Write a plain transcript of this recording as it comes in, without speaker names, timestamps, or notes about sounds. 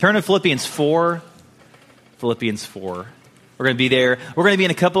Turn to Philippians 4. Philippians 4. We're going to be there. We're going to be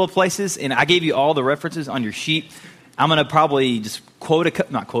in a couple of places, and I gave you all the references on your sheet. I'm going to probably just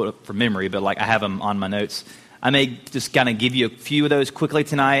not quote from memory, but like I have them on my notes. I may just kind of give you a few of those quickly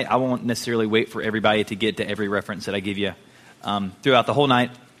tonight. I won't necessarily wait for everybody to get to every reference that I give you throughout the whole night,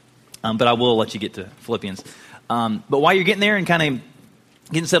 but I will let you get to Philippians. But while you're getting there and kind of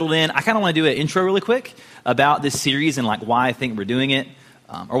getting settled in, I kind of want to do an intro really quick about this series and like why I think we're doing it,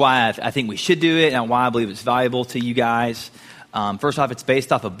 or why I think we should do it, and why I believe it's valuable to you guys. First off, it's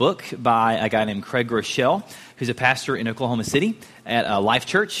based off a book by a guy named Craig Groeschel, who's a pastor in Oklahoma City at Life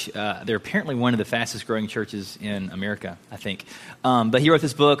Church. They're apparently one of the fastest growing churches in America, I think. But he wrote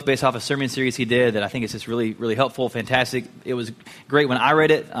this book based off a sermon series he did that I think is just really, really helpful, fantastic. It was great when I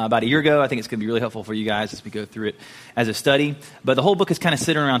read it about a year ago. I think it's going to be really helpful for you guys as we go through it as a study. But the whole book is kind of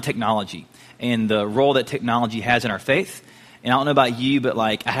centered around technology and the role that technology has in our faith. And I don't know about you, but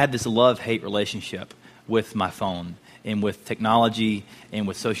like I had this love-hate relationship with my phone and with technology and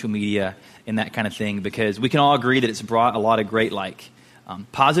with social media and that kind of thing, because we can all agree that it's brought a lot of great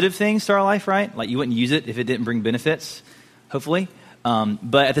positive things to our life, right? Like you wouldn't use it if it didn't bring benefits, hopefully.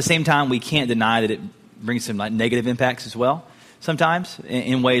 But at the same time, we can't deny that it brings some negative impacts as well sometimes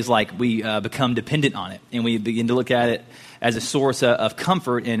in ways like we become dependent on it and we begin to look at it as a source of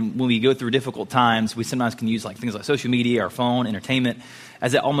comfort. And when we go through difficult times, we sometimes can use things like social media, our phone, entertainment,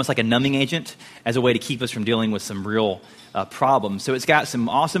 as almost like a numbing agent, as a way to keep us from dealing with some real problems. So it's got some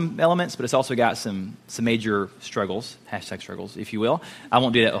awesome elements, but it's also got some major struggles, #struggles, if you will. I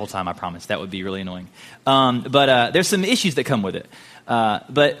won't do that the whole time, I promise. That would be really annoying. But there's some issues that come with it.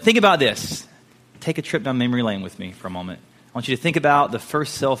 But think about this. Take a trip down memory lane with me for a moment. I want you to think about the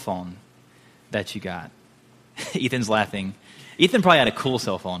first cell phone that you got. Ethan's laughing. Ethan probably had a cool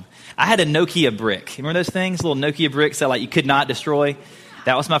cell phone. I had a Nokia brick. Remember those things? Little Nokia bricks that you could not destroy?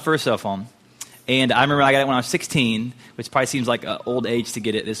 That was my first cell phone. And I remember I got it when I was 16, which probably seems like an old age to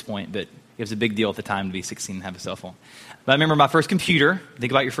get it at this point, but it was a big deal at the time to be 16 and have a cell phone. But I remember my first computer.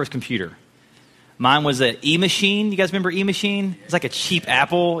 Think about your first computer. Mine was an E-Machine. You guys remember E-Machine? It's like a cheap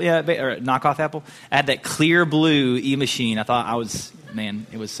Apple, or a knockoff Apple. I had that clear blue E-Machine. I thought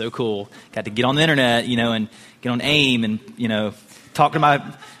it was so cool. Got to get on the internet, and get on AIM and, talk to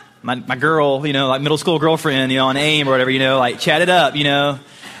my girl, like middle school girlfriend, on AIM or whatever, chat it up,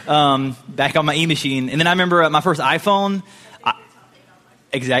 back on my E-Machine. And then I remember my first iPhone.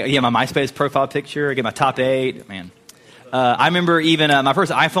 Exactly. Yeah, my MySpace profile picture. I get my top 8. Man. I remember even my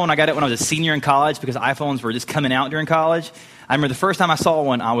first iPhone, I got it when I was a senior in college because iPhones were just coming out during college. I remember the first time I saw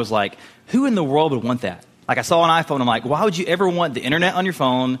one, I was like, who in the world would want that? I saw an iPhone, I'm like, why would you ever want the internet on your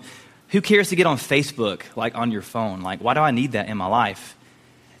phone? Who cares to get on Facebook, on your phone? Why do I need that in my life?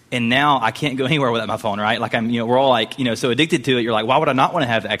 And now I can't go anywhere without my phone, right? We're all so addicted to it. You're like, why would I not want to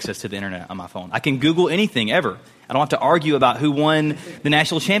have access to the internet on my phone? I can Google anything ever. I don't have to argue about who won the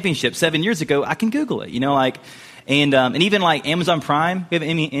national championship 7 years ago. I can Google it, And even Amazon Prime. We have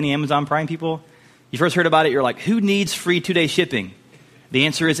any Amazon Prime people? You first heard about it, you're like, who needs free 2-day shipping? The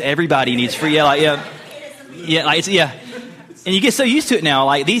answer is everybody needs free. Yeah. And you get so used to it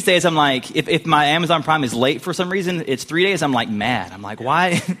now. These days, I'm like, if my Amazon Prime is late for some reason, it's 3 days. I'm mad. I'm like,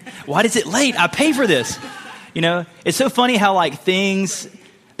 why? Why is it late? I pay for this. It's so funny how things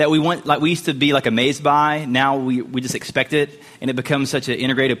that we want, we used to be amazed by, now we just expect it, and it becomes such an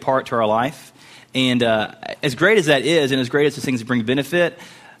integrated part to our life. And as great as that is, and as great as those things bring benefit,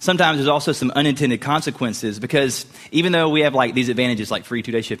 sometimes there's also some unintended consequences, because even though we have these advantages like free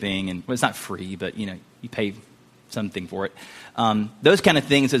 2-day shipping, and it's not free, but you pay something for it. Those kind of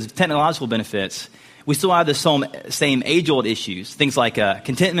things, those technological benefits, we still have the same age-old issues. Things like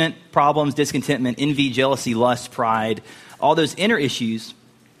contentment problems, discontentment, envy, jealousy, lust, pride, all those inner issues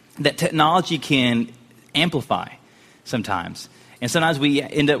that technology can amplify sometimes. And sometimes we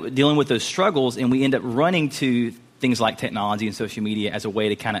end up dealing with those struggles, and we end up running to things like technology and social media as a way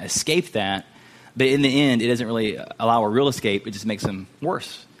to kind of escape that. But in the end, it doesn't really allow a real escape. It just makes them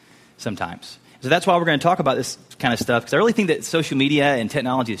worse sometimes. So that's why we're going to talk about this kind of stuff, because I really think that social media and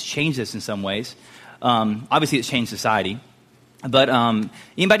technology has changed us in some ways. Obviously, it's changed society. But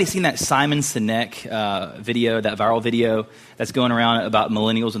anybody seen that Simon Sinek video, that viral video that's going around about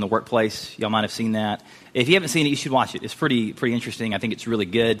millennials in the workplace? Y'all might have seen that. If you haven't seen it, you should watch it. It's pretty interesting. I think it's really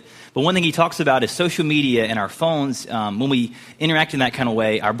good. But one thing he talks about is social media and our phones. When we interact in that kind of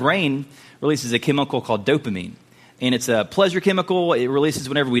way, our brain releases a chemical called dopamine. And it's a pleasure chemical. It releases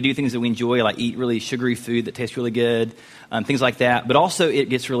whenever we do things that we enjoy, like eat really sugary food that tastes really good, things like that. But also it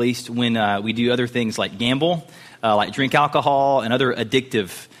gets released when we do other things like gamble, like drink alcohol and other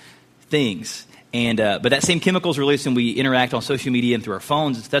addictive things. But that same chemical is released when we interact on social media and through our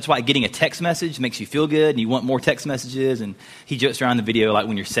phones. That's why getting a text message makes you feel good, and you want more text messages. And he jokes around the video, like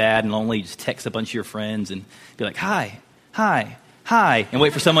when you're sad and lonely, you just text a bunch of your friends and be like, hi, and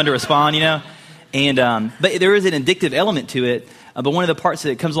wait for someone to respond, But there is an addictive element to it. But one of the parts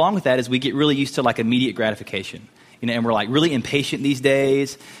that comes along with that is we get really used to like immediate gratification. And we're like really impatient these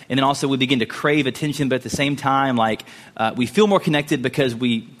days. And then also we begin to crave attention, but at the same time, we feel more connected because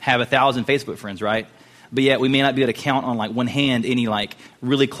we have 1,000 Facebook friends, right? But yet we may not be able to count on like one hand any like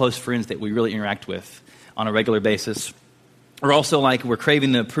really close friends that we really interact with on a regular basis. Or also like we're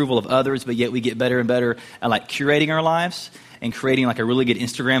craving the approval of others, but yet we get better and better at like curating our lives and creating like a really good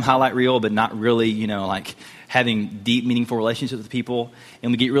Instagram highlight reel, but not really, like having deep, meaningful relationships with people.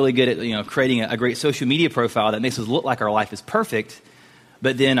 And we get really good at, creating a great social media profile that makes us look like our life is perfect,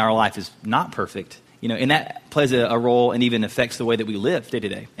 but then our life is not perfect. And that plays a role and even affects the way that we live day to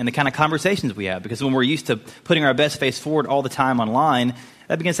day and the kind of conversations we have. Because when we're used to putting our best face forward all the time online,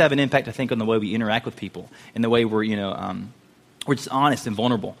 that begins to have an impact, I think, on the way we interact with people and the way we're just honest and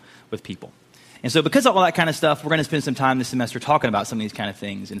vulnerable with people. And so because of all that kind of stuff, we're going to spend some time this semester talking about some of these kind of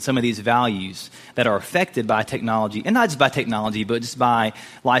things and some of these values that are affected by technology, and not just by technology, but just by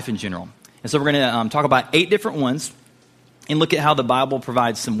life in general. And so we're going to talk about 8 different ones and look at how the Bible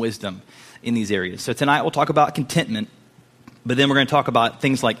provides some wisdom in these areas. So tonight we'll talk about contentment, but then we're going to talk about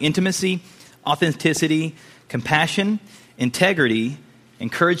things like intimacy, authenticity, compassion, integrity,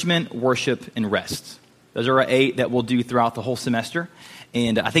 encouragement, worship, and rest. Those are our 8 that we'll do throughout the whole semester.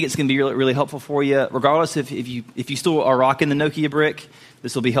 And I think it's going to be really, really helpful for you. Regardless if you still are rocking the Nokia brick,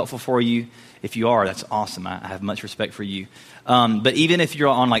 this will be helpful for you. If you are, that's awesome. I have much respect for you. But even if you're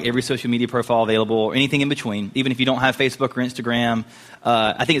on like every social media profile available or anything in between, even if you don't have Facebook or Instagram,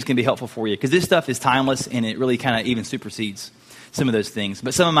 I think it's going to be helpful for you because this stuff is timeless and it really kind of even supersedes some of those things.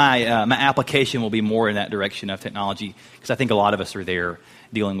 But some of my application will be more in that direction of technology because I think a lot of us are there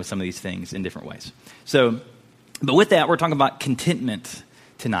dealing with some of these things in different ways. But with that, we're talking about contentment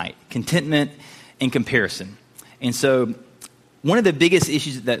tonight. Contentment and comparison. And so one of the biggest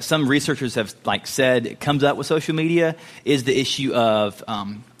issues that some researchers have said comes up with social media is the issue of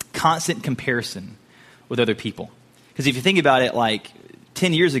constant comparison with other people. Because if you think about it,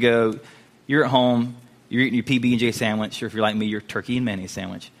 10 years ago, you're at home, you're eating your PB&J sandwich, or if you're like me, your turkey and mayonnaise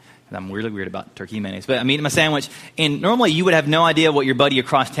sandwich. I'm really weird about turkey and mayonnaise. But I'm eating my sandwich, and normally you would have no idea what your buddy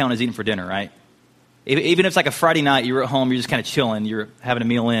across town is eating for dinner, right? Even if it's like a Friday night, you're at home, you're just kind of chilling, you're having a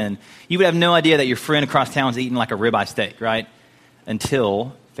meal in, you would have no idea that your friend across town is eating like a ribeye steak, right?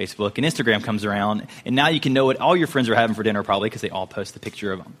 Until Facebook and Instagram comes around, and now you can know what all your friends are having for dinner probably because they all post the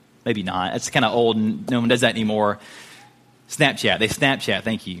picture of them. Maybe not. That's kind of old, and no one does that anymore. Snapchat. They Snapchat.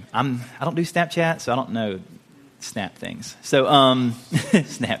 Thank you. I don't do Snapchat, so I don't know Snap things. So,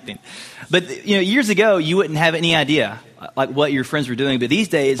 snapping. But, years ago, you wouldn't have any idea what your friends were doing. But these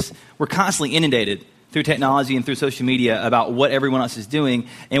days, we're constantly inundated through technology and through social media about what everyone else is doing.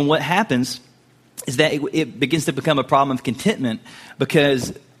 And what happens is that it begins to become a problem of contentment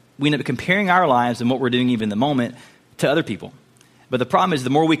because we end up comparing our lives and what we're doing even in the moment to other people. But the problem is the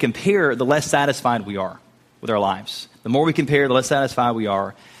more we compare, the less satisfied we are with our lives. The more we compare, the less satisfied we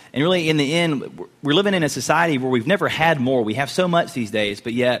are. And really, in the end, we're living in a society where we've never had more. We have so much these days,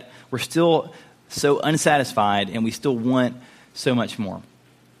 but yet we're still so unsatisfied and we still want so much more.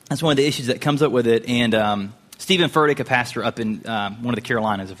 That's one of the issues that comes up with it. And Stephen Furtick, a pastor up in one of the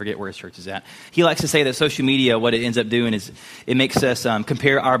Carolinas, I forget where his church is at, he likes to say that social media, what it ends up doing is it makes us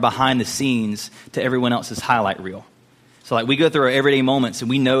compare our behind the scenes to everyone else's highlight reel. So we go through our everyday moments and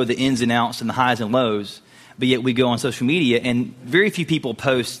we know the ins and outs and the highs and lows, but yet we go on social media and very few people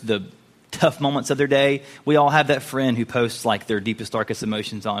post the tough moments of their day. We all have that friend who posts their deepest, darkest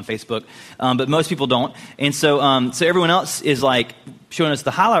emotions on Facebook, but most people don't. And so everyone else is showing us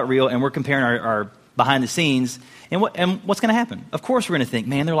the highlight reel, and we're comparing our behind the scenes. And what's going to happen? Of course, we're going to think,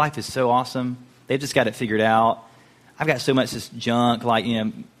 man, their life is so awesome. They've just got it figured out. I've got so much just junk.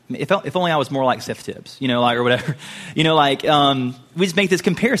 If only I was more like Seth Tibbs, or whatever. We just make this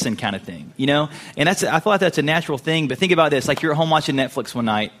comparison kind of thing, And I feel like that's a natural thing. But think about this: you're at home watching Netflix one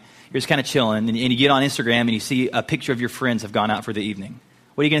night. You're just kind of chilling, and you get on Instagram and you see a picture of your friends have gone out for the evening.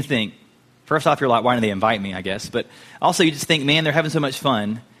 What are you going to think? First off, you're like, why didn't they invite me, I guess? But also you just think, man, they're having so much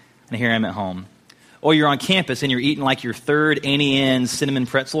fun, and here I'm at home. Or you're on campus and you're eating your third Annie Ann's cinnamon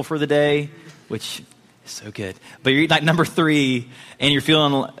pretzel for the day, which is so good. But you're eating number 3, and you're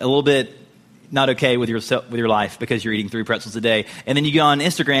feeling a little bit not okay with your life because you're eating 3 pretzels a day. And then you go on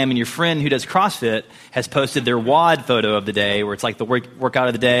Instagram and your friend who does CrossFit has posted their WOD photo of the day where it's the workout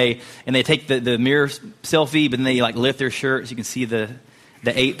of the day, and they take the mirror selfie, but then they lift their shirt so you can see the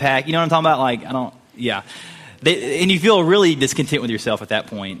the 8-pack. You know what I'm talking about? Like, and you feel really discontent with yourself at that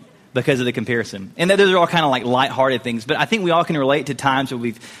point because of the comparison. And those are all kind of like lighthearted things. But I think we all can relate to times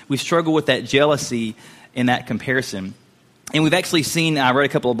where we've struggled with that jealousy and that comparison. And we've actually seen, I read a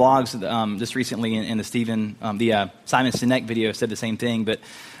couple of blogs just recently in the Simon Sinek video said the same thing. But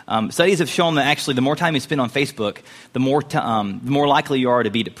studies have shown that actually the more time you spend on Facebook, the more likely you are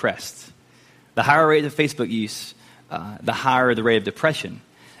to be depressed. The higher rate of Facebook use, the higher the rate of depression.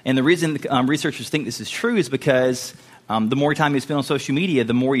 And the reason researchers think this is true is because the more time you spend on social media,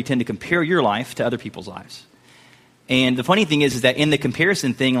 the more you tend to compare your life to other people's lives. And the funny thing is that in the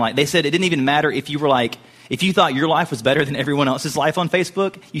comparison thing, like they said, it didn't even matter if you thought your life was better than everyone else's life on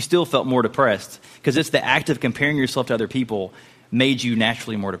Facebook, you still felt more depressed because it's the act of comparing yourself to other people made you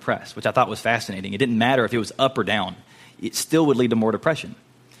naturally more depressed, which I thought was fascinating. It didn't matter if it was up or down. It still would lead to more depression.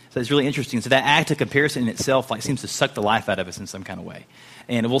 So it's really interesting. So that act of comparison in itself seems to suck the life out of us in some kind of way.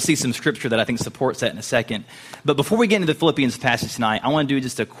 And we'll see some scripture that I think supports that in a second. But before we get into the Philippians passage tonight, I want to do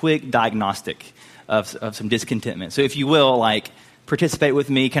just a quick diagnostic of some discontentment. So if you will, participate with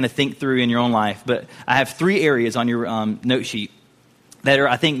me, kind of think through in your own life. But I have 3 areas on your note sheet that are,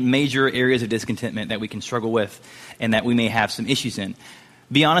 I think, major areas of discontentment that we can struggle with and that we may have some issues in.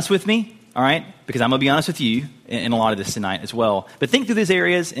 Be honest with me, all right? Because I'm going to be honest with you in a lot of this tonight as well. But think through these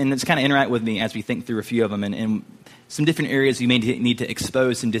areas and just kind of interact with me as we think through a few of them and some different areas you may need to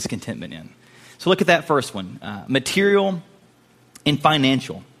expose some discontentment in. So look at that first one, material and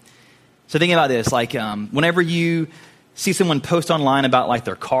financial. So think about this, whenever you see someone post online about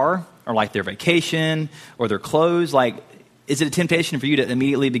their car or their vacation or their clothes, is it a temptation for you to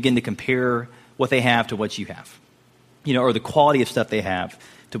immediately begin to compare what they have to what you have? Or the quality of stuff they have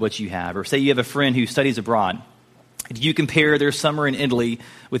to what you have. Or say you have a friend who studies abroad. Do you compare their summer in Italy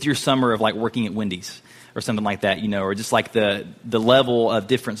with your summer of working at Wendy's or something like that, or just the level of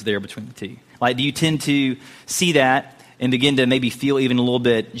difference there between the two? Do you tend to see that and begin to maybe feel even a little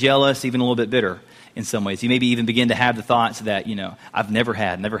bit jealous, even a little bit bitter in some ways? You maybe even begin to have the thoughts that, I've never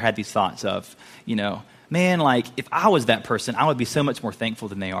had these thoughts of, man, if I was that person, I would be so much more thankful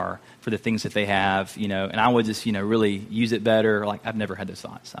than they are for the things that they have, and I would just, really use it better. I've never had those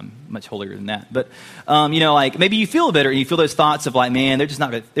thoughts. I'm much holier than that. But, maybe you feel better and you feel those thoughts of man,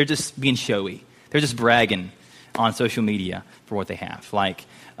 they're just being showy. They're just bragging on social media for what they have.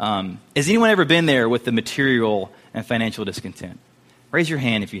 Has anyone ever been there with the material and financial discontent? Raise your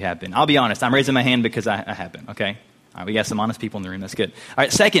hand if you have been. I'll be honest. I'm raising my hand because I have been, okay? All right, we got some honest people in the room. That's good. All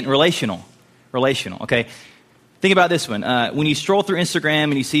right, second, relational, okay? Think about this one. When you stroll through Instagram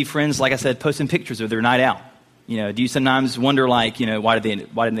and you see friends, like I said, posting pictures of their night out, do you sometimes wonder, why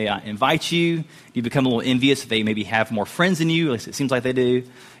didn't they invite you? Do you become a little envious if they maybe have more friends than you? At least it seems like they do.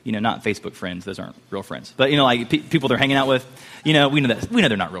 Not Facebook friends. Those aren't real friends. But, people they're hanging out with, we know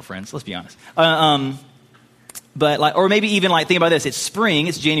they're not real friends. Let's be honest. But or maybe even think about this. It's spring.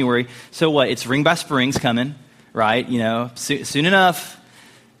 It's January. So what? It's Ring by Spring's coming, right? Soon enough,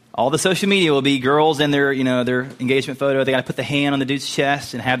 all the social media will be girls and their engagement photo. They got to put the hand on the dude's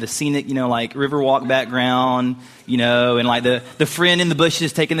chest and have the scenic, Riverwalk background, and the friend in the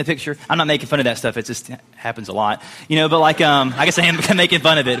bushes taking the picture. I'm not making fun of that stuff. It just happens a lot, But I guess I am making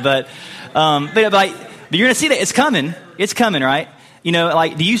fun of it. But you're gonna see that it's coming. It's coming, right? Do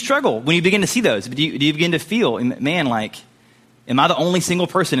you struggle when you begin to see those? Do you begin to feel, man, am I the only single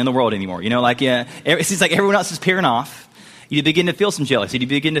person in the world anymore? It seems like everyone else is pairing off. You begin to feel some jealousy. You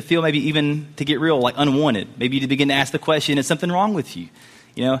begin to feel maybe even, to get real, unwanted. Maybe you begin to ask the question, is something wrong with you?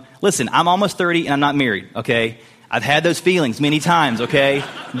 Listen, I'm almost 30 and I'm not married, okay? I've had those feelings many times, okay?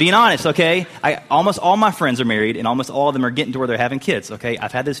 Being honest, okay? Almost all my friends are married and almost all of them are getting to where they're having kids, okay?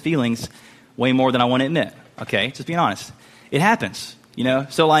 I've had those feelings way more than I want to admit, okay? Just being honest. It happens,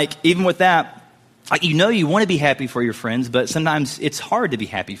 So even with that, you want to be happy for your friends, but sometimes it's hard to be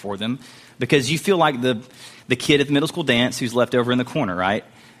happy for them because you feel like the kid at the middle school dance who's left over in the corner, right?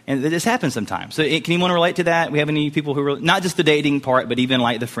 And this happens sometimes. So can anyone relate to that? We have any people who not just the dating part, but even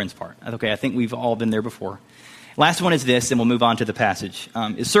the friends part? Okay, I think we've all been there before. Last one is this, and we'll move on to the passage.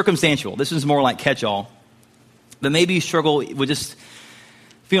 It's circumstantial. This is more like catch-all. But maybe you struggle with just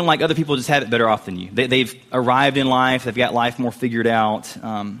feeling like other people just have it better off than you. They've arrived in life. They've got life more figured out.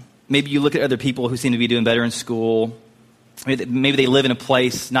 Maybe you look at other people who seem to be doing better in school. Maybe they live in a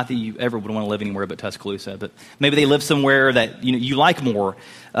place, not that you ever would want to live anywhere but Tuscaloosa, but maybe they live somewhere that you like more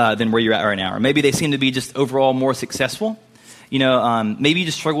than where you're at right now. Or maybe they seem to be just overall more successful. Maybe you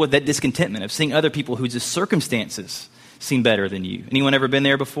just struggle with that discontentment of seeing other people whose circumstances seem better than you. Anyone ever been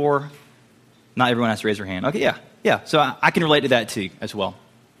there before? Not everyone has to raise their hand. Okay, yeah. So I can relate to that too as well.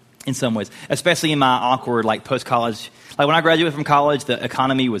 in some ways, especially in my awkward, like, post-college. Like, when I graduated from college, the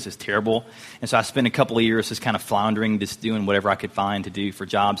economy was just terrible. And so I spent a couple of years just kind of floundering, just doing whatever I could find to do for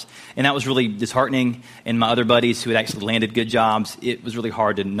jobs. And that was really disheartening. And my other buddies who had actually landed good jobs, it was really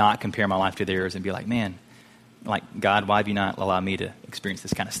hard to not compare my life to theirs and be like, man, like, God, why have you not allowed me to experience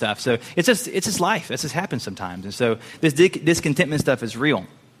this kind of stuff? So it's just life. This just happens sometimes. And so this discontentment stuff is real.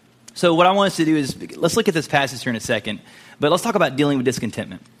 So what I want us to do is, let's look at this passage here in a second, but let's talk about dealing with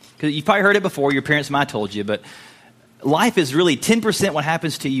discontentment. Because you've probably heard it before, your parents might have told you, but life is really 10% what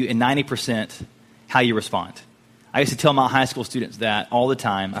happens to you and 90% how you respond. I used to tell my high school students that all the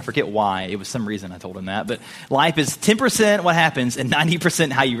time. I forget why. It was some reason I told them that. But life is 10% what happens and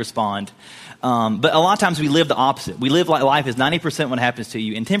 90% how you respond. But a lot of times we live the opposite. We live like life is 90% what happens to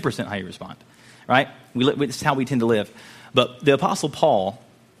you and 10% how you respond. Right? It's how we tend to live. But the Apostle Paul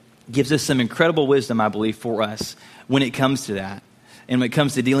gives us some incredible wisdom, I believe, for us when it comes to that. And when it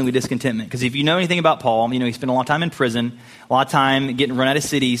comes to dealing with discontentment. Because if you know anything about Paul, he spent a long time in prison, a lot of time getting run out of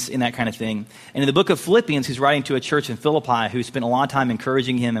cities and that kind of thing. And in the book of Philippians, he's writing to a church in Philippi who spent a lot of time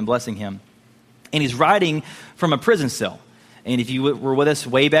encouraging him and blessing him. And he's writing from a prison cell. And if you were with us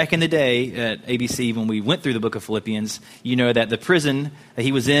way back in the day at ABC when we went through the book of Philippians, you know that the prison that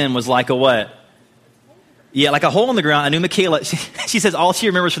he was in was like a what? Yeah, like a hole in the ground. I knew Michaela, she says all she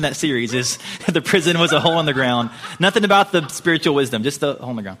remembers from that series is the prison was a hole in the ground. Nothing about the spiritual wisdom, just the hole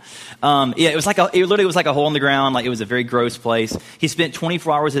in the ground. It literally was like a hole in the ground. Like, it was a very gross place. He spent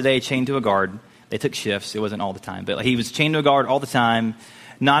 24 hours a day chained to a guard. They took shifts. It wasn't all the time, but he was chained to a guard all the time.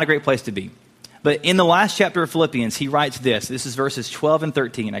 Not a great place to be. But in the last chapter of Philippians, he writes this. This is verses 12 and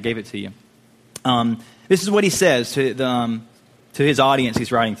 13. I gave it to you. This is what he says to his audience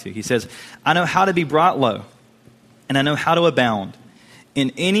he's writing to. He says, I know how to be brought low, and I know how to abound.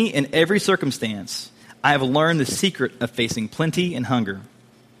 In any and every circumstance, I have learned the secret of facing plenty and hunger,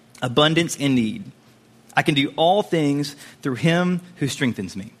 abundance and need. I can do all things through him who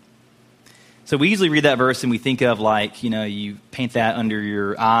strengthens me. So we usually read that verse and we think of, like, you paint that under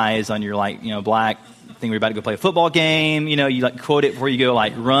your eyes on your, black thing. We're about to go play a football game. You quote it before you go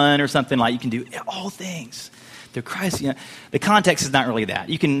run or something. Like, you can do all things through Christ. The context is not really that.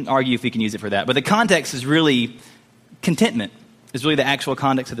 You can argue if we can use it for that. But the context is really contentment, is really the actual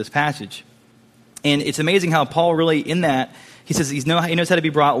context of this passage. And it's amazing how Paul really, in that, he says he knows how to be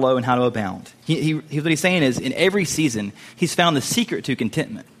brought low and how to abound. What he's saying is, in every season, he's found the secret to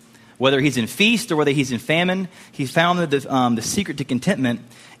contentment. Whether he's in feast or whether he's in famine, he's found the secret to contentment,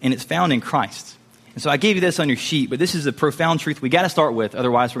 and it's found in Christ. And so I gave you this on your sheet, but this is a profound truth we got to start with,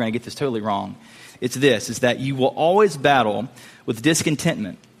 otherwise we're going to get this totally wrong. It's that you will always battle with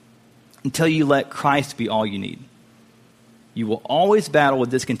discontentment until you let Christ be all you need. You will always battle with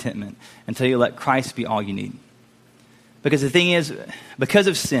discontentment until you let Christ be all you need. Because the thing is, because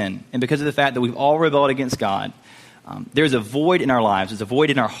of sin and because of the fact that we've all rebelled against God, there's a void in our lives, there's a void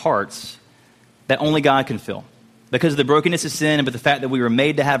in our hearts that only God can fill. Because of the brokenness of sin, but the fact that we were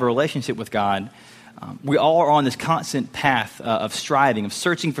made to have a relationship with God, we all are on this constant path of striving, of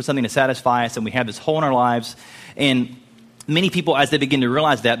searching for something to satisfy us, and we have this hole in our lives. And many people, as they begin to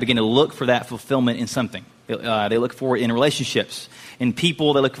realize that, begin to look for that fulfillment in something. They look for it in relationships, in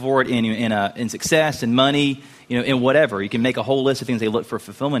people. They look for it in success and money, in whatever. You can make a whole list of things they look for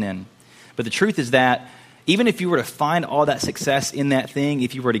fulfillment in. But the truth is that even if you were to find all that success in that thing,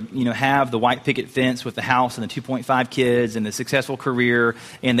 if you were to have the white picket fence with the house and the 2.5 kids and the successful career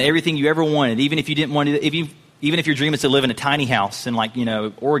and everything you ever wanted, even if you didn't want to, even if your dream is to live in a tiny house in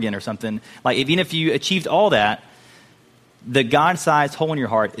Oregon or something, even if you achieved all that, the God-sized hole in your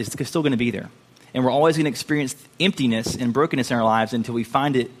heart is still going to be there. And we're always going to experience emptiness and brokenness in our lives until we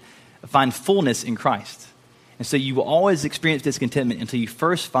find fullness in Christ. And so you will always experience discontentment until you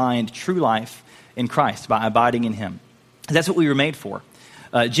first find true life in Christ by abiding in him. And that's what we were made for.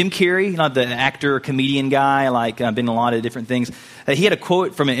 Jim Carrey, the actor, comedian guy, been in a lot of different things. He had a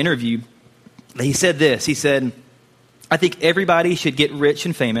quote from an interview. He said this. He said, I think everybody should get rich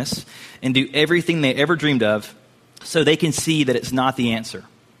and famous and do everything they ever dreamed of so they can see that it's not the answer.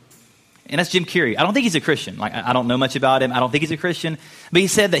 And that's Jim Carrey. I don't think he's a Christian. I don't know much about him. I don't think he's a Christian. But he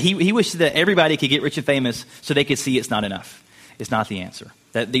said that he wished that everybody could get rich and famous so they could see it's not enough. It's not the answer.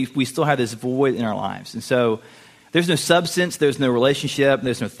 That we still have this void in our lives. And so there's no substance, there's no relationship,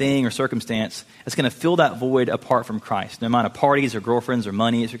 there's no thing or circumstance that's going to fill that void apart from Christ. No amount of parties or girlfriends or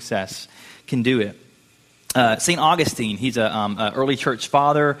money or success can do it. St. Augustine, he's an early church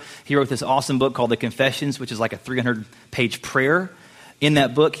father. He wrote this awesome book called The Confessions, which is like a 300-page prayer. In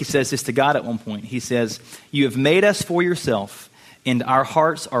that book, he says this to God at one point. He says, you have made us for yourself, and our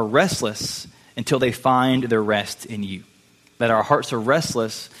hearts are restless until they find their rest in you. That our hearts are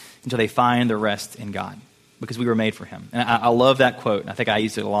restless until they find the rest in God, because we were made for him. And I love that quote. I think I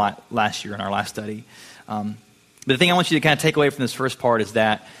used it a lot last year in our last study. But the thing I want you to kind of take away from this first part is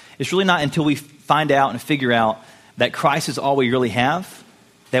that it's really not until we find out and figure out that Christ is all we really have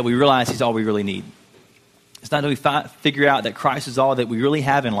that we realize he's all we really need. It's not until we figure out that Christ is all that we really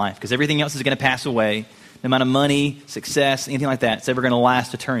have in life, because everything else is going to pass away. No amount of money, success, anything like that, it's ever going to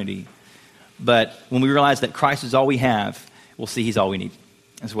last eternity. But when we realize that Christ is all we have, we'll see he's all we need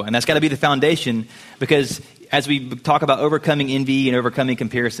as well. And that's got to be the foundation, because as we talk about overcoming envy and overcoming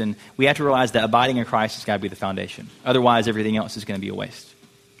comparison, we have to realize that abiding in Christ has got to be the foundation. Otherwise, everything else is going to be a waste.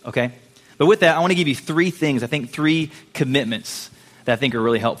 Okay? But with that, I want to give you three things, three commitments that I think are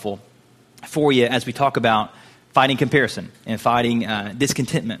really helpful for you as we talk about fighting comparison and fighting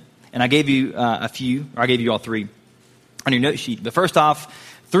discontentment. And I gave you I gave you all three on your note sheet. But first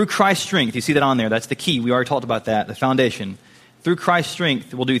off, through Christ's strength, you see that on there. That's the key. We already talked about that, the foundation. Through Christ's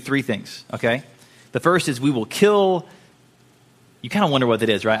strength, we'll do three things, okay? The first is we will kill. You kind of wonder what that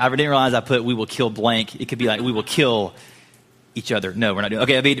is, right? I didn't realize I put we will kill blank. It could be like we will kill each other. No, we're not doing.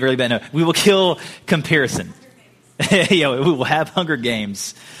 Okay, that'd be really bad. No, we will kill comparison. Yeah, we will have Hunger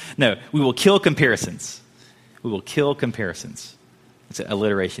Games. No, we will kill comparisons. We will kill comparisons. It's an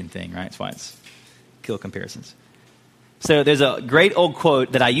alliteration thing, right? That's why it's kill comparisons. So there's a great old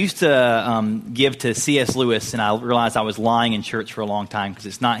quote that I used to give to C.S. Lewis, and I realized I was lying in church for a long time because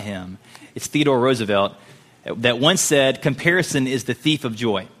it's not him. It's Theodore Roosevelt that once said, "Comparison is the thief of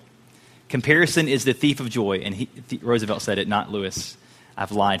joy." Comparison is the thief of joy. And Roosevelt said it, not Lewis.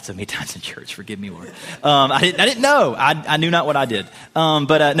 I've lied so many times in church. Forgive me, Lord. I didn't know. I knew not what I did.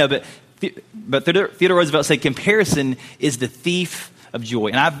 But Theodore Roosevelt said, "Comparison is the thief of joy."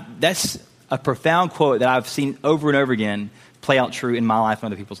 And that's a profound quote that I've seen over and over again play out true in my life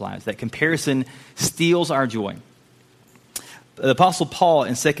and other people's lives, that comparison steals our joy. The Apostle Paul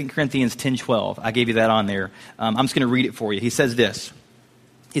in 2 Corinthians 10:12, I gave you that on there. I'm just going to read it for you. He says this.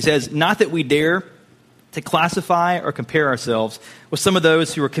 He says, "Not that we dare to classify or compare ourselves with some of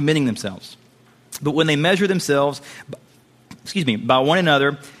those who are commending themselves, but when they measure themselves, by one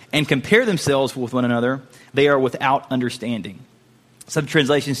another and compare themselves with one another, they are without understanding." Some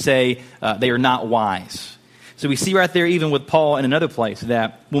translations say they are not wise. So we see right there, even with Paul in another place,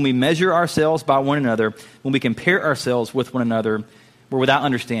 that when we measure ourselves by one another, when we compare ourselves with one another, we're without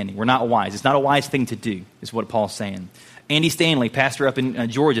understanding. We're not wise. It's not a wise thing to do, is what Paul's saying. Andy Stanley, pastor up in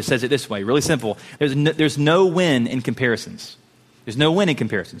Georgia, says it this way, really simple. There's no win in comparisons. There's no win in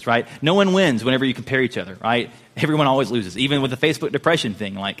comparisons, right? No one wins whenever you compare each other, right? Everyone always loses. Even with the Facebook depression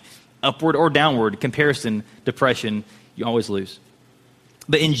thing, like upward or downward comparison, depression, you always lose.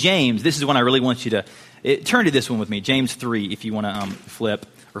 But in James, this is one I really want you to turn to this one with me, James 3, if you want to flip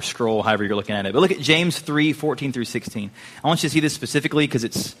or scroll, however you're looking at it. But look at James 3, 14 through 16. I want you to see this specifically because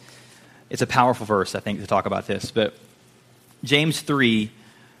it's a powerful verse, I think, to talk about this. But James 3,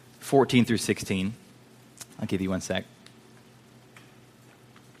 14 through 16. I'll give you one sec.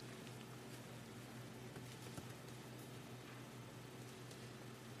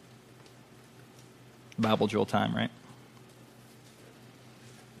 Bible drill time, right?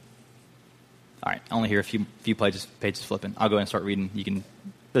 All right, I only hear a few pages flipping. I'll go ahead and start reading. You can,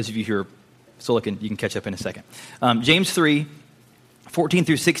 those of you who are still looking, you can catch up in a second. James 3, 14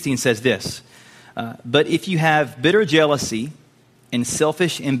 through 16 says this, "But if you have bitter jealousy and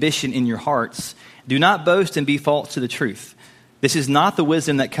selfish ambition in your hearts, do not boast and be false to the truth. This is not the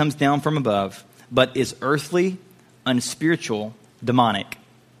wisdom that comes down from above, but is earthly, unspiritual, demonic.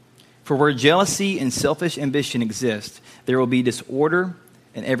 For where jealousy and selfish ambition exist, there will be disorder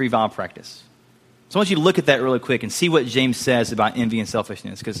and every vile practice." So I want you to look at that really quick and see what James says about envy and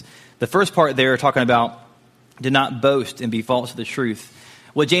selfishness. Because the first part there, talking about do not boast and be false to the truth.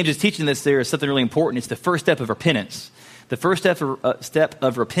 What James is teaching us there is something really important. It's the first step of repentance. The first step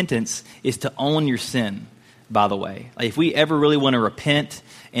of repentance is to own your sin, by the way. Like if we ever really want to repent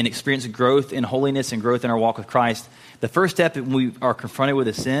and experience growth in holiness and growth in our walk with Christ, the first step when we are confronted with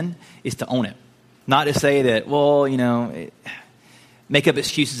a sin is to own it. Not to say that, make up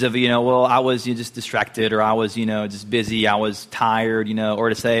excuses of, I was just distracted, or I was, just busy, I was tired, or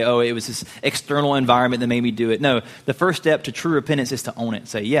to say, it was this external environment that made me do it. No, the first step to true repentance is to own it.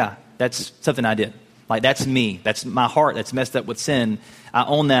 Say, yeah, that's something I did. Like, that's me. That's my heart that's messed up with sin. I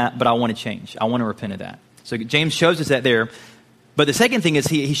own that, but I want to change. I want to repent of that. So James shows us that there. But the second thing is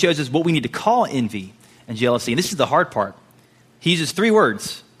he shows us what we need to call envy and jealousy. And this is the hard part. He uses three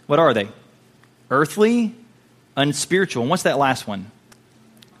words. What are they? Earthly, unspiritual. And what's that last one?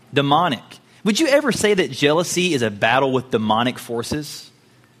 Demonic. Would you ever say that jealousy is a battle with demonic forces?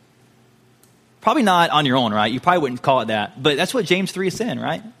 Probably not on your own, right? You probably wouldn't call it that. But that's what James 3 is saying,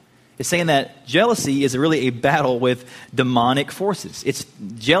 right? is saying that jealousy is really a battle with demonic forces.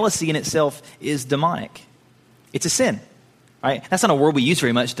 Jealousy in itself is demonic. It's a sin, right? That's not a word we use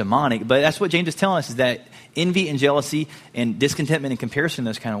very much, demonic, but that's what James is telling us, is that envy and jealousy and discontentment and comparison in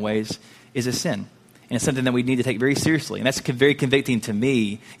those kind of ways is a sin. And it's something that we need to take very seriously. And that's very convicting to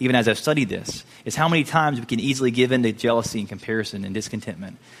me, even as I've studied this, is how many times we can easily give in to jealousy and comparison and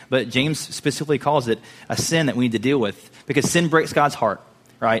discontentment. But James specifically calls it a sin that we need to deal with, because sin breaks God's heart,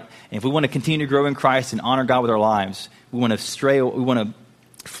 right? And if we want to continue to grow in Christ and honor God with our lives, we want to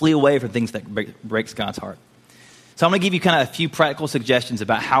flee away from things that breaks God's heart. So I'm going to give you kind of a few practical suggestions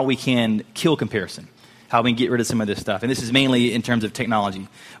about how we can kill comparison, how we can get rid of some of this stuff. And this is mainly in terms of technology.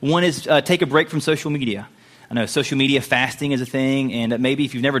 One is take a break from social media. I know social media fasting is a thing, and maybe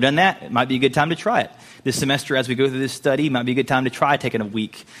if you've never done that, it might be a good time to try it. This semester, as we go through this study, it might be a good time to try taking a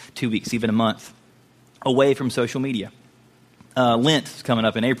week, 2 weeks, even a month away from social media. Lent is coming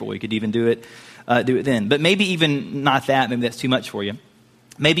up in April. You could even do it then. But maybe even not that. Maybe that's too much for you.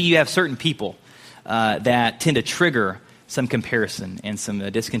 Maybe you have certain people that tend to trigger some comparison and some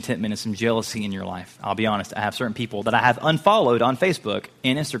discontentment and some jealousy in your life. I'll be honest, I have certain people that I have unfollowed on Facebook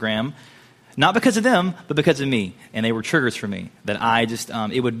and Instagram, not because of them, but because of me. And they were triggers for me that I just,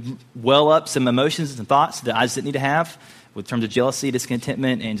 it would well up some emotions and thoughts that I just didn't need to have with terms of jealousy,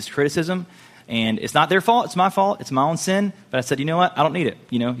 discontentment, and just criticism. And it's not their fault, it's my fault, it's my own sin. But I said, you know what, I don't need it.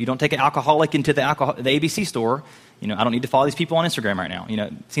 You know, you don't take an alcoholic into the ABC store. You know, I don't need to follow these people on Instagram right now. You know,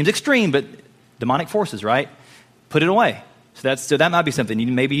 it seems extreme, but demonic forces, right? Put it away. So that might be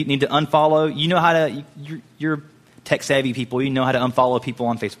something. Maybe you need to unfollow. You know how to, you're tech savvy people. You know how to unfollow people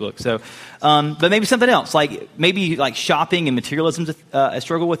on Facebook. So, but maybe something else, maybe shopping and materialism is a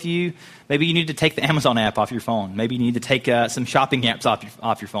struggle with you. Maybe you need to take the Amazon app off your phone. Maybe you need to take some shopping apps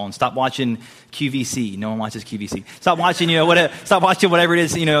off your phone. Stop watching QVC. No one watches QVC. Stop watching, stop watching whatever it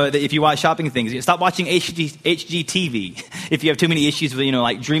is, if you watch shopping things. Stop watching HGTV if you have too many issues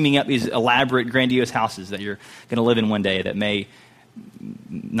with, dreaming up these elaborate, grandiose houses that you're going to live in one day that may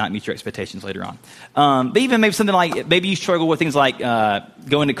not meet your expectations later on. But even maybe something maybe you struggle with things like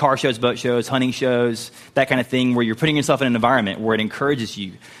going to car shows, boat shows, hunting shows, that kind of thing, where you're putting yourself in an environment where it encourages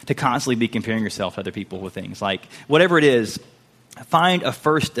you to constantly be comparing yourself to other people with things. Whatever it is, find a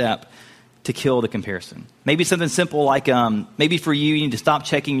first step to kill the comparison. Maybe something simple maybe for you need to stop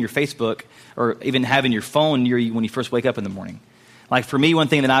checking your Facebook or even having your phone near you when you first wake up in the morning. For me, one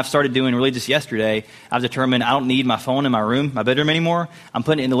thing that I've started doing really just yesterday, I've determined I don't need my phone in my room, my bedroom anymore. I'm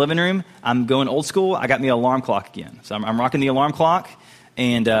putting it in the living room. I'm going old school. I got me an alarm clock again. So I'm rocking the alarm clock,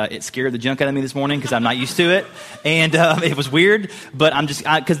 and it scared the junk out of me this morning because I'm not used to it. And it was weird, but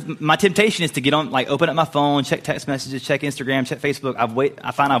because my temptation is to get on, open up my phone, check text messages, check Instagram, check Facebook.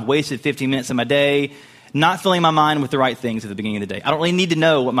 I find I've wasted 15 minutes of my day not filling my mind with the right things at the beginning of the day. I don't really need to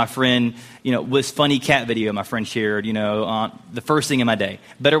know what my friend, was funny cat video my friend shared, on the first thing in my day.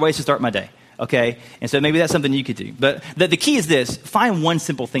 Better ways to start my day, okay? And so maybe that's something you could do. But the key is this: find one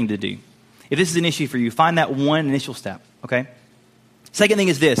simple thing to do. If this is an issue for you, find that one initial step, okay? Second thing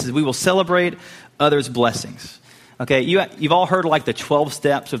is this: we will celebrate others' blessings. Okay, you've all heard the 12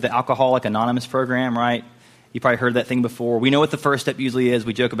 steps of the Alcoholics Anonymous program, right? You probably heard that thing before. We know what the first step usually is.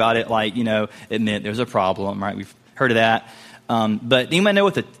 We joke about it admit there's a problem, right? We've heard of that. But anybody know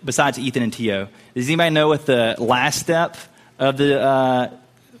besides Ethan and Tio, does anybody know what the last step of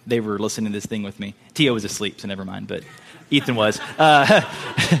they were listening to this thing with me. Tio was asleep, so never mind, but Ethan was.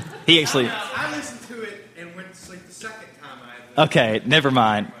 He actually... I listened to it and went to sleep the second time. Okay, never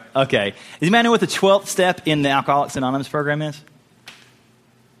mind. Okay. Does anybody know what the 12th step in the Alcoholics Anonymous program is?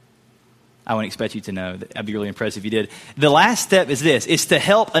 I wouldn't expect you to know. I'd be really impressed if you did. The last step is this. It's to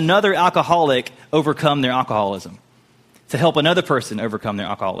help another alcoholic overcome their alcoholism. To help another person overcome their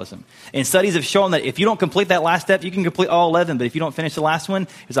alcoholism. And studies have shown that if you don't complete that last step, you can complete all 11, but if you don't finish the last one,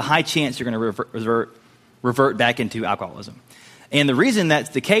 there's a high chance you're going to revert back into alcoholism. And the reason that's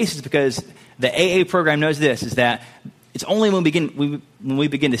the case is because the AA program knows this, is that it's only when we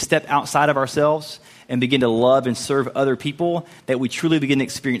begin to step outside of ourselves and begin to love and serve other people that we truly begin to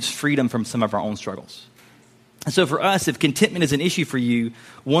experience freedom from some of our own struggles. And so for us, if contentment is an issue for you,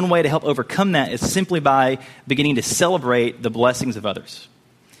 one way to help overcome that is simply by beginning to celebrate the blessings of others.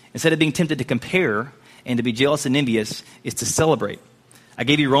 Instead of being tempted to compare and to be jealous and envious, is to celebrate. I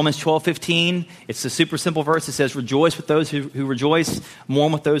gave you Romans 12:15. It's a super simple verse. It says, rejoice with those who rejoice,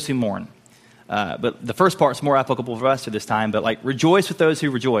 mourn with those who mourn. But the first part's more applicable for us at this time, but rejoice with those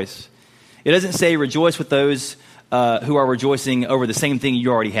who rejoice. It doesn't say rejoice with those who are rejoicing over the same thing you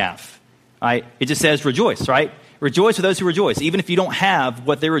already have. Right? It just says rejoice, right? Rejoice with those who rejoice, even if you don't have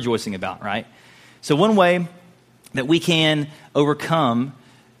what they're rejoicing about, right? So one way that we can overcome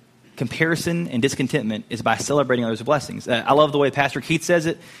comparison and discontentment is by celebrating others' blessings. I love the way Pastor Keith says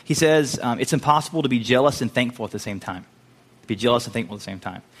it. He says, it's impossible to be jealous and thankful at the same time. Be jealous and thankful at the same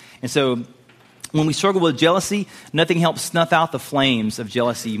time. And so when we struggle with jealousy, nothing helps snuff out the flames of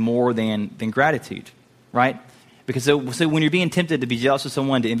jealousy more than gratitude, right? Because so when you're being tempted to be jealous of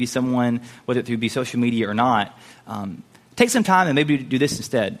someone, to envy someone, whether it be social media or not, take some time and maybe do this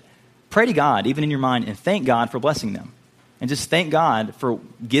instead. Pray to God, even in your mind, and thank God for blessing them. And just thank God for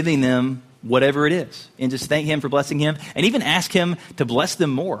giving them whatever it is. And just thank Him for blessing them. And even ask Him to bless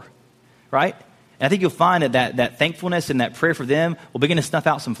them more, right? And I think you'll find that thankfulness and that prayer for them will begin to snuff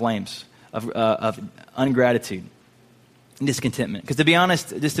out some flames of ungratitude and discontentment. Because to be honest,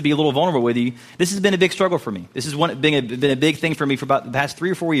 just to be a little vulnerable with you, this has been a big struggle for me. This has been a big thing for me for about the past 3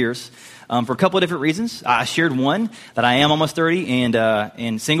 or 4 years for a couple of different reasons. I shared one, that I am almost 30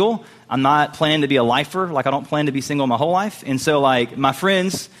 and single. I'm not planning to be a lifer. Like, I don't plan to be single my whole life. And so, like, my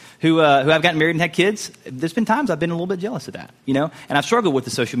friends who have gotten married and had kids, there's been times I've been a little bit jealous of that, you know? And I've struggled with the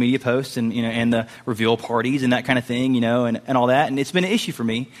social media posts and, you know, and the reveal parties and that kind of thing, you know, and all that. And it's been an issue for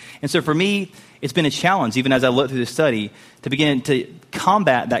me. And so for me, it's been a challenge, even as I look through this study, to begin to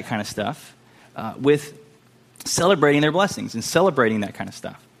combat that kind of stuff with celebrating their blessings and celebrating that kind of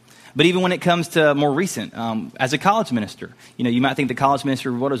stuff. But even when it comes to more recent, as a college minister, you know, you might think the college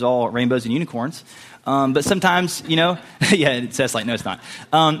minister, what is all rainbows and unicorns? But sometimes, you know, yeah, it says like, no, it's not.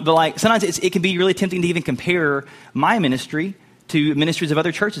 But like, sometimes it can be really tempting to even compare my ministry to ministries of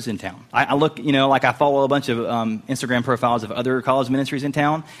other churches in town. I look, you know, like I follow a bunch of Instagram profiles of other college ministries in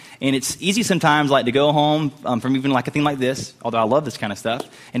town, and it's easy sometimes like to go home from even like a thing like this, although I love this kind of stuff,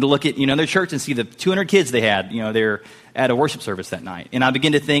 and to look at, you know, their church and see the 200 kids they had, you know, they're at a worship service that night. And I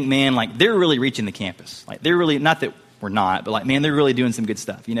begin to think, man, like they're really reaching the campus. Like they're really, not that we're not, but like, man, they're really doing some good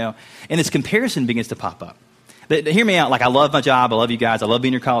stuff, you know? And this comparison begins to pop up. But hear me out, like I love my job, I love you guys, I love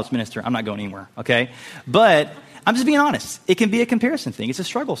being your college minister, I'm not going anywhere, okay? But I'm just being honest. It can be a comparison thing. It's a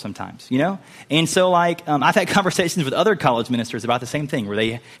struggle sometimes, you know? And so like, I've had conversations with other college ministers about the same thing, where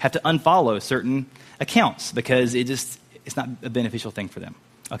they have to unfollow certain accounts because it's not a beneficial thing for them,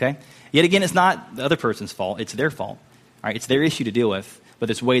 okay? Yet again, it's not the other person's fault, it's their fault. All right, it's their issue to deal with, but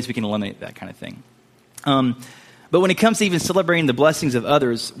there's ways we can eliminate that kind of thing. But when it comes to even celebrating the blessings of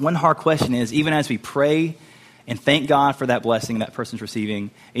others, one hard question is, even as we pray and thank God for that blessing that person's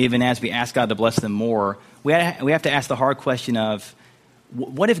receiving, even as we ask God to bless them more, we have to ask the hard question of,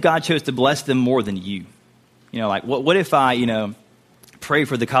 what if God chose to bless them more than you? You know, like, what if I, you know, pray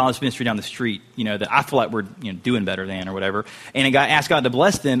for the college ministry down the street, you know, that I feel like we're, you know, doing better than or whatever, and I ask God to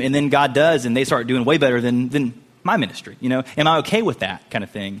bless them, and then God does, and they start doing way better than my ministry, you know? Am I okay with that kind of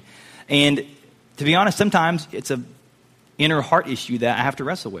thing? And to be honest, sometimes it's a inner heart issue that I have to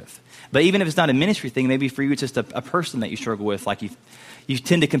wrestle with. But even if it's not a ministry thing, maybe for you it's just a person that you struggle with, like you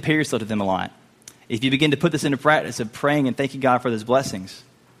tend to compare yourself to them a lot. If you begin to put this into practice of praying and thanking God for those blessings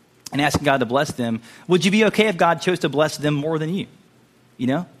and asking God to bless them, would you be okay if God chose to bless them more than you? You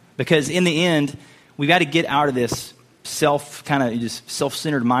know? Because in the end, we've got to get out of this self-centered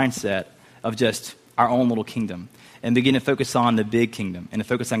mindset of just our own little kingdom and begin to focus on the big kingdom and to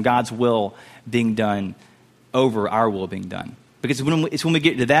focus on God's will being done over our will being done. Because it's when we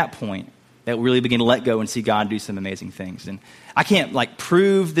get to that point that we really begin to let go and see God do some amazing things. And I can't like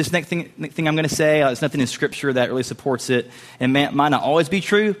prove this next thing I'm going to say. There's nothing in Scripture that really supports it. And might not always be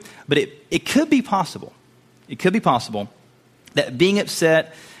true, but it could be possible. It could be possible that being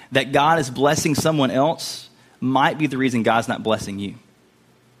upset that God is blessing someone else might be the reason God's not blessing you.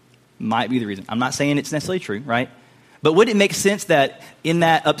 Might be the reason. I'm not saying it's necessarily true, right? But would it make sense that in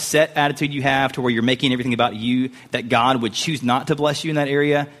that upset attitude you have to where you're making everything about you, that God would choose not to bless you in that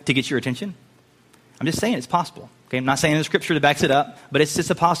area to get your attention? I'm just saying it's possible. Okay, I'm not saying there's Scripture that backs it up, but it's just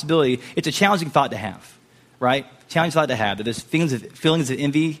a possibility. It's a challenging thought to have, right? Challenging thought to have, that there's feelings of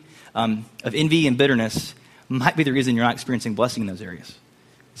envy and bitterness might be the reason you're not experiencing blessing in those areas.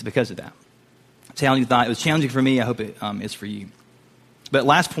 It's because of that. Challenging thought. It was challenging for me. I hope it is for you. But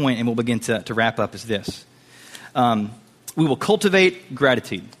last point, and we'll begin to wrap up, is this. We will cultivate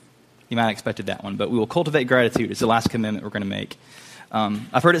gratitude. You might have expected that one, but we will cultivate gratitude. It's the last commitment we're going to make.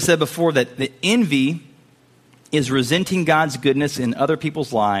 I've heard it said before that the envy is resenting God's goodness in other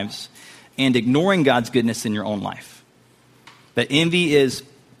people's lives and ignoring God's goodness in your own life. That envy is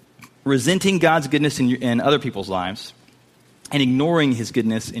resenting God's goodness in other people's lives and ignoring His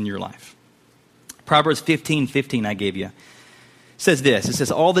goodness in your life. Proverbs 15:15 I gave you says this. It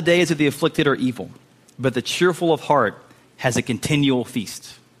says, all the days of the afflicted are evil, but the cheerful of heart has a continual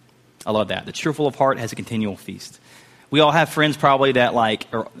feast. I love that. The cheerful of heart has a continual feast. We all have friends probably that like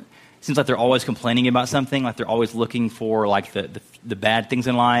seems like they're always complaining about something, like they're always looking for like the bad things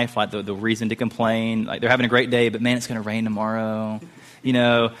in life, like the reason to complain. Like they're having a great day, but man, it's going to rain tomorrow. You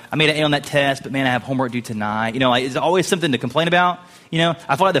know, I made an A on that test, but man, I have homework due tonight. You know, like it's always something to complain about. You know,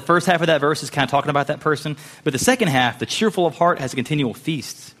 I feel like the first half of that verse is kind of talking about that person, but the second half, the cheerful of heart has a continual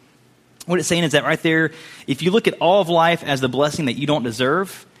feast. What it's saying is that right there, if you look at all of life as the blessing that you don't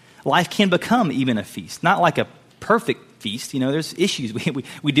deserve, life can become even a feast. Not like a perfect feast. You know, there's issues.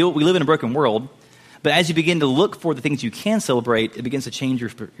 We live in a broken world, but as you begin to look for the things you can celebrate, it begins to change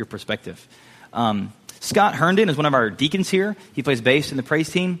your perspective. Scott Herndon is one of our deacons here. He plays bass in the praise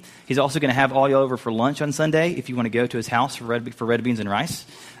team. He's also going to have all y'all over for lunch on Sunday if you want to go to his house for red beans and rice,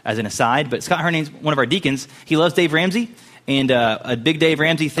 as an aside. But Scott Herndon is one of our deacons. He loves Dave Ramsey. And a big Dave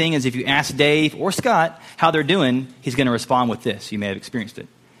Ramsey thing is if you ask Dave or Scott how they're doing, he's going to respond with this. You may have experienced it.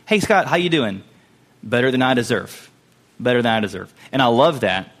 Hey, Scott, how you doing? Better than I deserve. Better than I deserve. And I love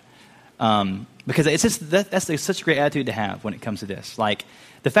that because it's just that's such a great attitude to have when it comes to this. Like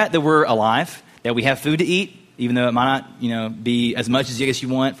the fact that we're alive, that we have food to eat, even though it might not, you know, be as much as I guess you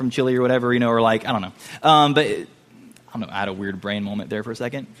want from Chile or whatever, you know, or like, I don't know. But I don't know, I had a weird brain moment there for a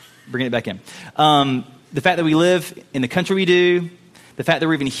second. Bringing it back in. The fact that we live in the country we do, the fact that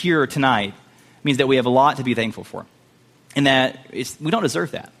we're even here tonight means that we have a lot to be thankful for. And that we don't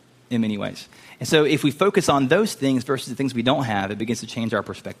deserve that in many ways. And so if we focus on those things versus the things we don't have, it begins to change our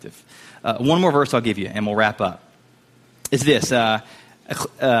perspective. One more verse I'll give you, and we'll wrap up. It's this.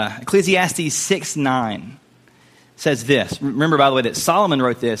 Ecclesiastes 6:9 says this. Remember, by the way, that Solomon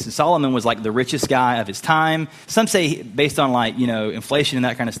wrote this, and Solomon was like the richest guy of his time. Some say, based on like, you know, inflation and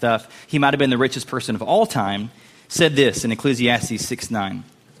that kind of stuff, he might have been the richest person of all time. Said this in Ecclesiastes 6:9.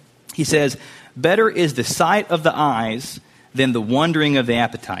 He says, "Better is the sight of the eyes than the wandering of the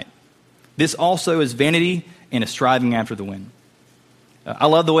appetite. This also is vanity and a striving after the wind." I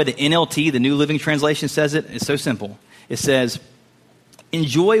love the way the NLT, the New Living Translation, says it. It's so simple. It says,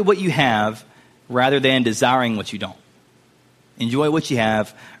 "Enjoy what you have rather than desiring what you don't." Enjoy what you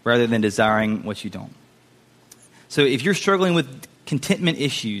have rather than desiring what you don't. So if you're struggling with contentment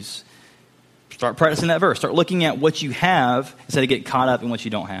issues, start practicing that verse. Start looking at what you have instead of getting caught up in what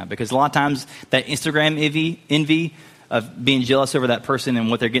you don't have. Because a lot of times that Instagram envy of being jealous over that person and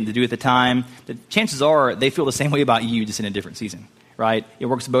what they're getting to do at the time, the chances are they feel the same way about you, just in a different season, right? It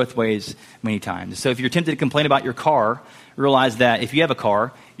works both ways many times. So if you're tempted to complain about your car, realize that if you have a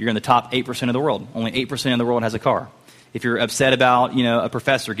car, you're in the top 8% of the world. Only 8% of the world has a car. If you're upset about, you know, a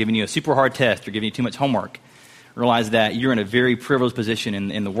professor giving you a super hard test or giving you too much homework, realize that you're in a very privileged position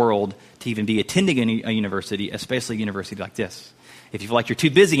in the world to even be attending a university, especially a university like this. If you feel like you're too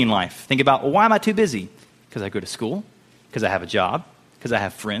busy in life, think about, well, why am I too busy? Because I go to school, because I have a job, because I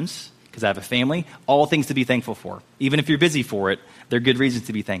have friends, because I have a family, all things to be thankful for. Even if you're busy for it, they're good reasons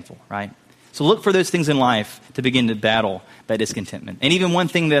to be thankful, right? So look for those things in life to begin to battle that discontentment. And even one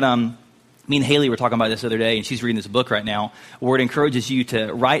thing that me and Haley were talking about this other day, and she's reading this book right now, where it encourages you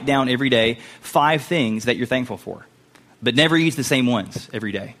to write down every day 5 things that you're thankful for, but never use the same ones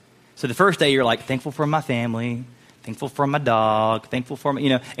every day. So the first day you're like, thankful for my family, thankful for my dog, thankful for my, you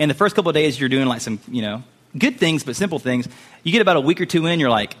know, and the first couple of days you're doing like some, you know, good things, but simple things. You get about a week or two in, you're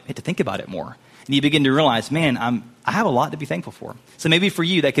like, I have to think about it more. And you begin to realize, man, I have a lot to be thankful for. So maybe for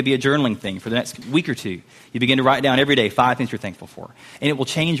you, that could be a journaling thing for the next week or two. You begin to write down every day 5 things you're thankful for. And it will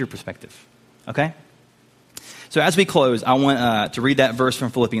change your perspective. Okay? So as we close, I want to read that verse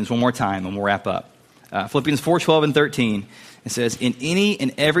from Philippians one more time, and we'll wrap up. Philippians 4:12 and 13, it says, "In any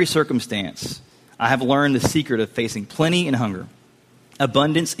and every circumstance, I have learned the secret of facing plenty and hunger,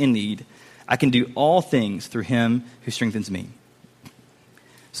 abundance and need. I can do all things through him who strengthens me."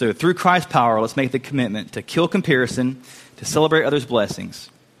 So through Christ's power, let's make the commitment to kill comparison, to celebrate others' blessings,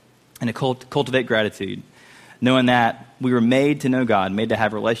 and to cultivate gratitude, knowing that we were made to know God, made to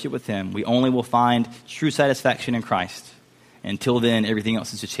have a relationship with him. We only will find true satisfaction in Christ. Until then, everything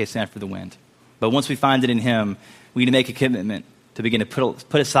else is just chasing after the wind. But once we find it in him, we need to make a commitment to begin to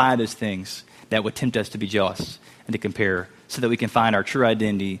put aside those things that would tempt us to be jealous and to compare, so that we can find our true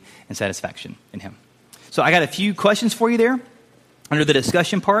identity and satisfaction in him. So I got a few questions for you there under the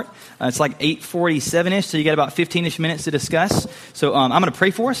discussion part. It's like 8:47-ish, so you got about 15-ish minutes to discuss. So I'm going to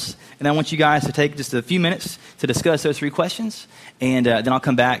pray for us, and I want you guys to take just a few minutes to discuss those 3 questions, and then I'll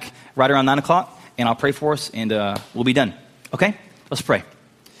come back right around 9 o'clock, and I'll pray for us, and we'll be done. Okay? Let's pray.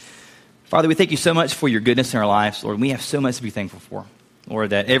 Father, we thank you so much for your goodness in our lives, Lord. We have so much to be thankful for.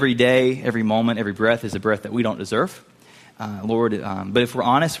 Lord, that every day, every moment, every breath is a breath that we don't deserve. Lord, but if we're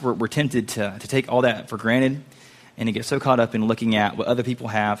honest, we're tempted to take all that for granted and to get so caught up in looking at what other people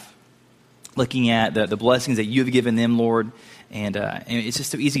have, looking at the blessings that you have given them, Lord. And it's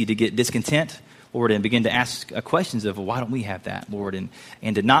just so easy to get discontent, Lord, and begin to ask questions of, well, why don't we have that, Lord?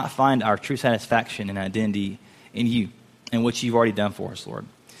 And to not find our true satisfaction and identity in you and what you've already done for us, Lord.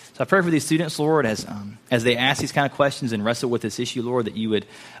 So I pray for these students, Lord, as they ask these kind of questions and wrestle with this issue, Lord, that you would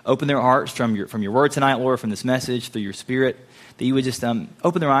open their hearts from your word tonight, Lord, from this message, through your Spirit, that you would just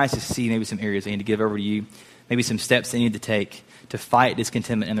open their eyes to see maybe some areas they need to give over to you, maybe some steps they need to take to fight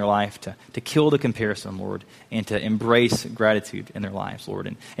discontentment in their life, to kill the comparison, Lord, and to embrace gratitude in their lives,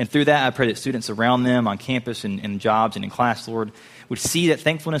 Lord. And through that, I pray that students around them on campus and in jobs and in class, Lord, would see that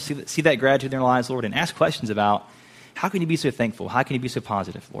thankfulness, see that gratitude in their lives, Lord, and ask questions about, how can you be so thankful? How can you be so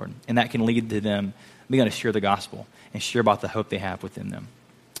positive, Lord? And that can lead to them being able to share the gospel and share about the hope they have within them.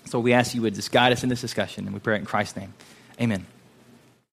 So we ask you would just guide us in this discussion, and we pray it in Christ's name. Amen.